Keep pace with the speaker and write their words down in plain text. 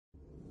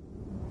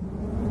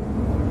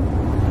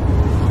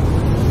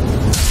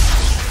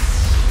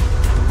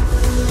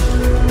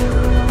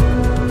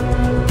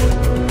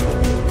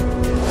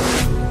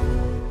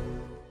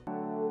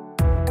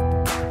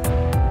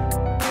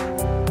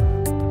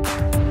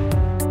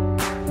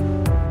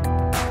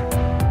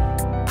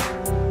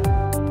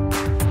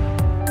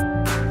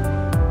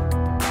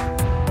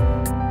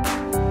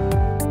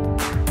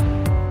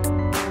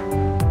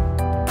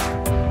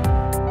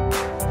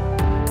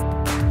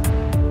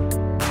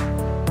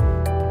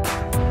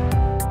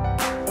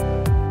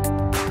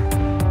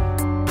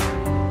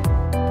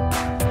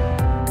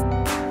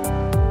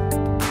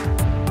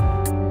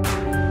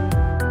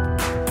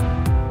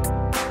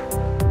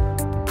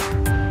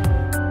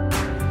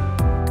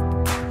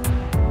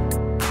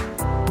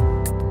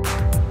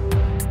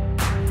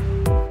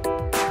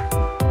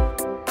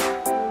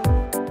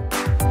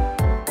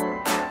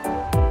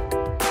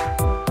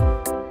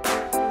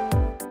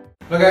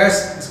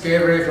guys, it's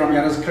Gary from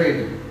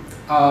YANGDA.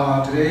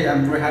 Today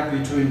I'm very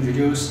happy to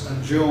introduce a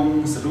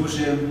drone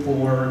solution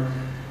for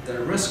the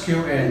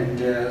rescue and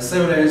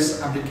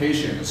surveillance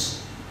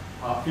applications.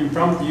 In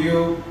front of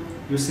you,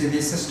 you see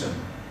this system.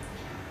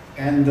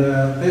 And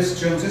this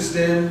drone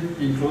system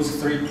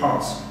includes three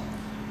parts.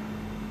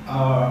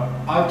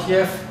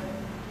 RTF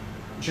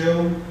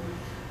drone,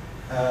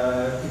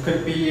 it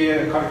could be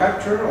a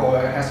quadcopter or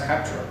a HAZ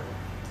capture.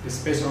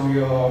 It's based on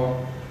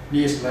your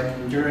needs like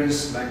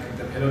endurance, like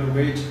the payload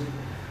weight.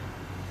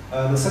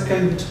 The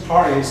second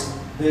part is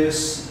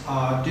this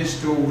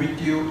digital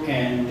video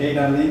and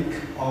data link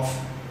of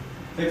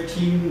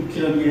 15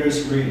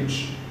 kilometers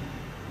range.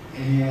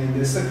 And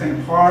the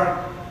second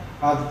part,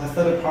 the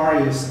third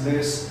part is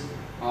this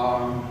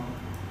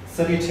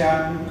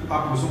 30X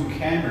Optical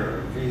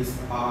camera with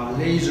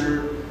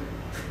laser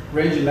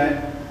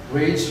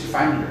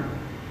rangefinder.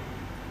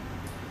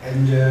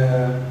 And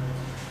the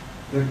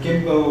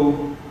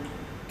gimbal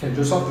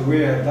control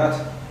software that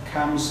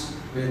comes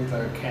with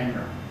the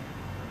camera.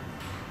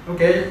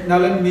 Okay, now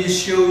let me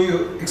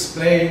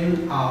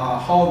explain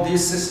how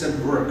this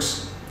system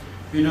works.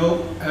 You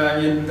know,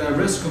 in the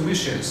rescue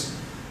missions,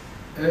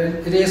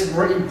 it is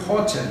very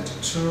important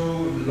to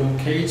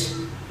locate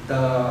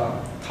the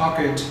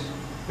target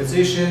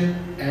position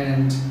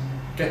and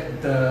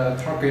get the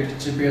target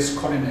GPS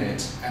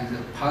coordinates and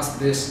pass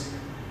this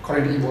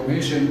coordinate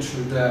information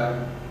to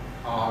the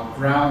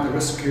ground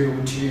rescue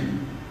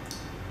team.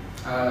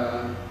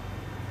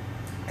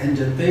 And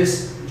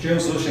this drone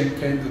solution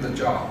can do the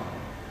job.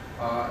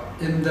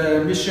 In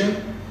the mission,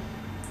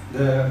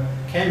 the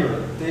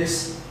camera,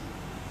 this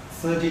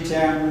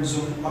 30x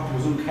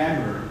optical zoom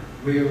camera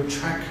will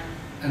track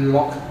and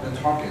lock the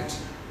target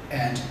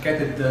and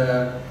get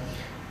the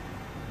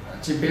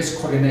GPS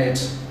coordinate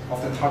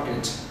of the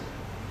target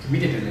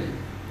immediately.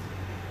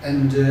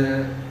 And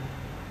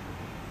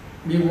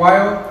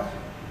meanwhile,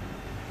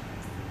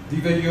 we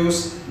will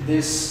use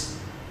this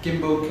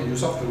gimbal control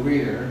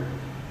software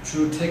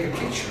to take a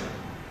picture,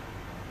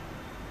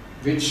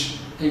 which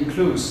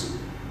includes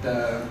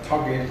the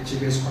target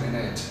GPS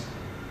coordinate,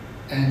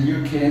 and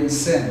you can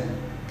send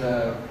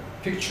the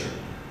picture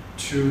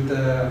to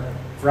the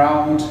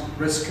ground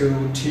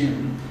rescue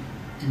team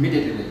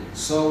immediately.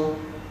 So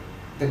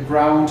the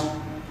ground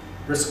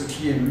rescue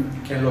team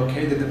can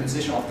locate the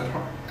position of the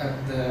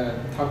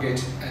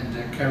target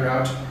and carry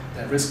out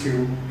the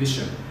rescue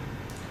mission.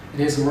 It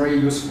is very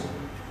useful.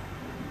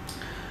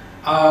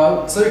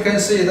 So you can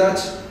see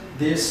that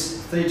this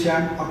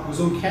 30x optical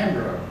zoom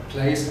camera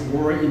plays a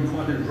very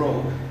important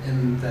role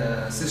in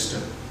the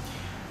system.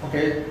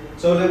 Okay,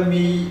 so let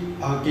me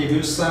give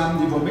you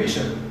some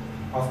information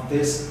of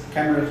this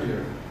camera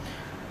here.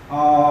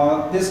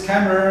 This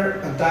camera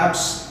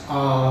adapts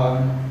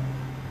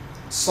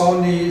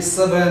Sony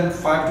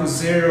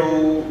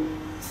 7520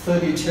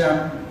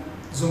 30x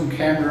zoom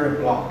camera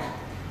block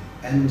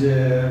and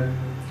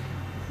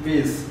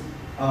with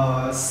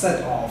a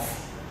set of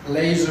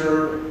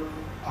laser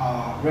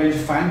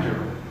rangefinder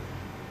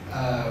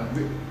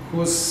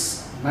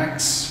whose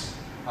max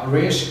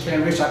range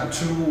can reach up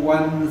to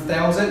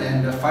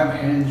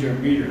 1,500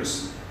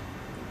 meters.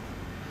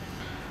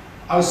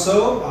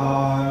 Also,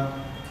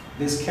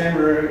 this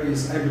camera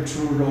is able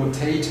to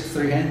rotate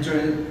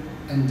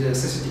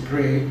 360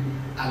 degree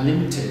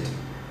unlimited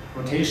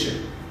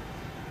rotation.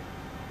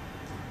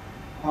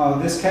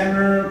 This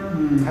camera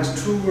has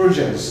two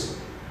versions.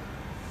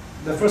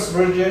 The first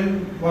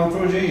version, one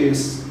version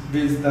is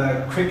with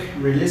the quick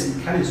release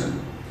mechanism,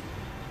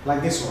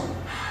 like this one.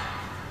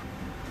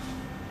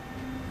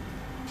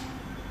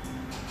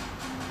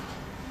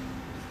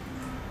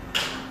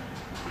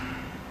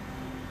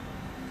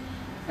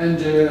 And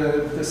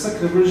the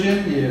second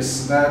version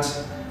is that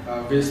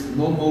with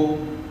normal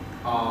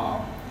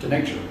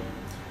connector.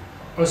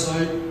 Also,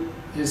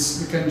 you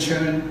can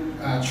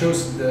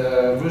choose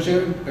the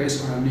version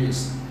based on your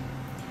needs.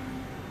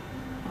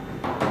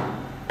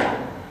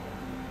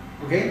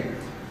 Okay,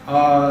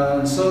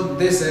 so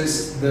this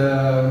is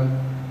the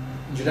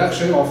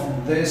introduction of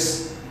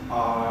this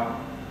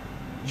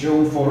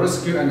drone for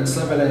rescue and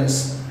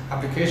surveillance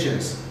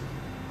applications.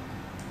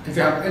 If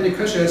you have any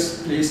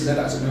questions, please let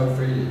us know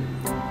freely.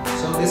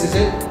 So this is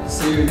it.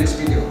 See you in the next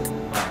video.